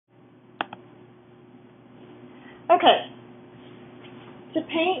Okay, to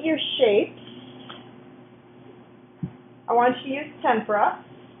paint your shapes, I want you to use tempera,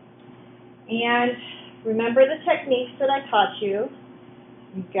 and remember the techniques that I taught you.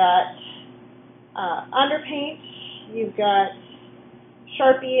 You've got underpaint, you've got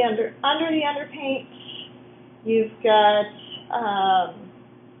Sharpie under the underpaint, you've got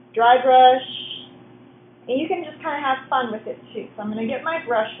dry brush, and you can just kind of have fun with it too. So I'm going to get my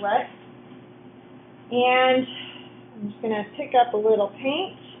brush wet, and I'm just going to pick up a little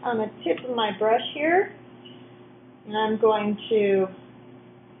paint on the tip of my brush here, and I'm going to,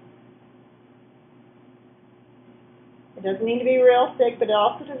 it doesn't need to be real thick, but it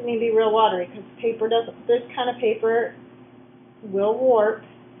also doesn't need to be real watery, because paper doesn't, this kind of paper will warp,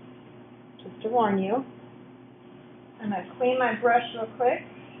 just to warn you. I'm going to clean my brush real quick.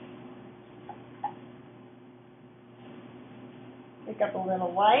 Pick up a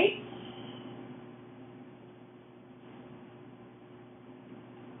little white.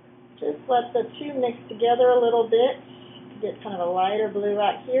 Just let the two mix together a little bit to get kind of a lighter blue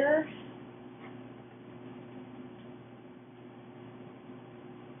out here.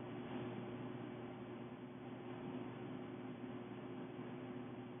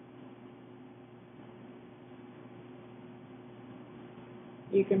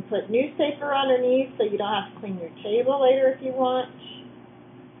 You can put newspaper underneath so you don't have to clean your table later if you want.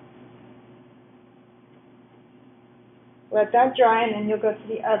 Let that dry, and then you'll go to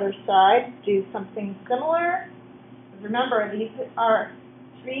the other side, do something similar. Remember, these are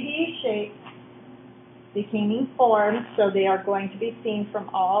 3D shapes becoming formed, so they are going to be seen from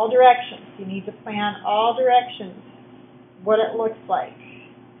all directions. You need to plan all directions, what it looks like.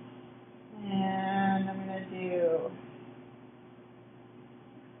 And I'm going to do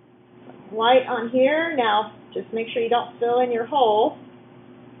some white on here. Now, just make sure you don't fill in your hole.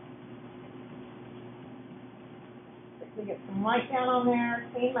 Get some white down on there,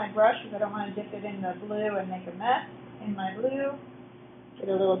 clean my brush because I don't want to dip it in the blue and make a mess in my blue. Get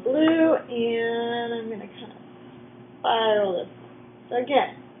a little blue, and I'm going to kind of spiral this. So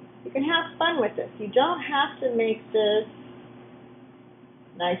again, you can have fun with this. You don't have to make this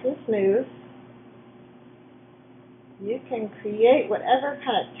nice and smooth. You can create whatever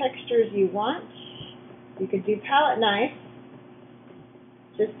kind of textures you want. You could do palette knife.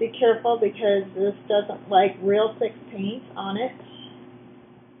 Just be careful because this doesn't like real thick paint on it.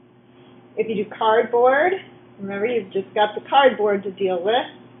 If you do cardboard, remember you've just got the cardboard to deal with.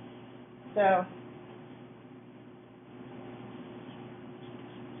 So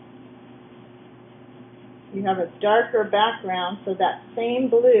you have a darker background, so that same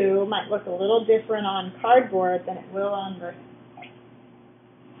blue might look a little different on cardboard than it will on the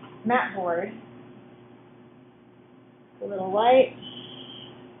mat board. A little white.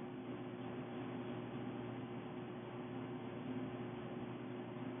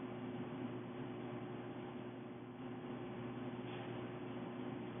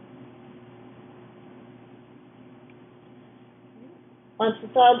 Once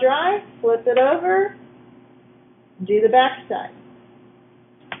it's all dry, flip it over, do the back side.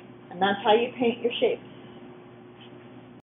 And that's how you paint your shapes.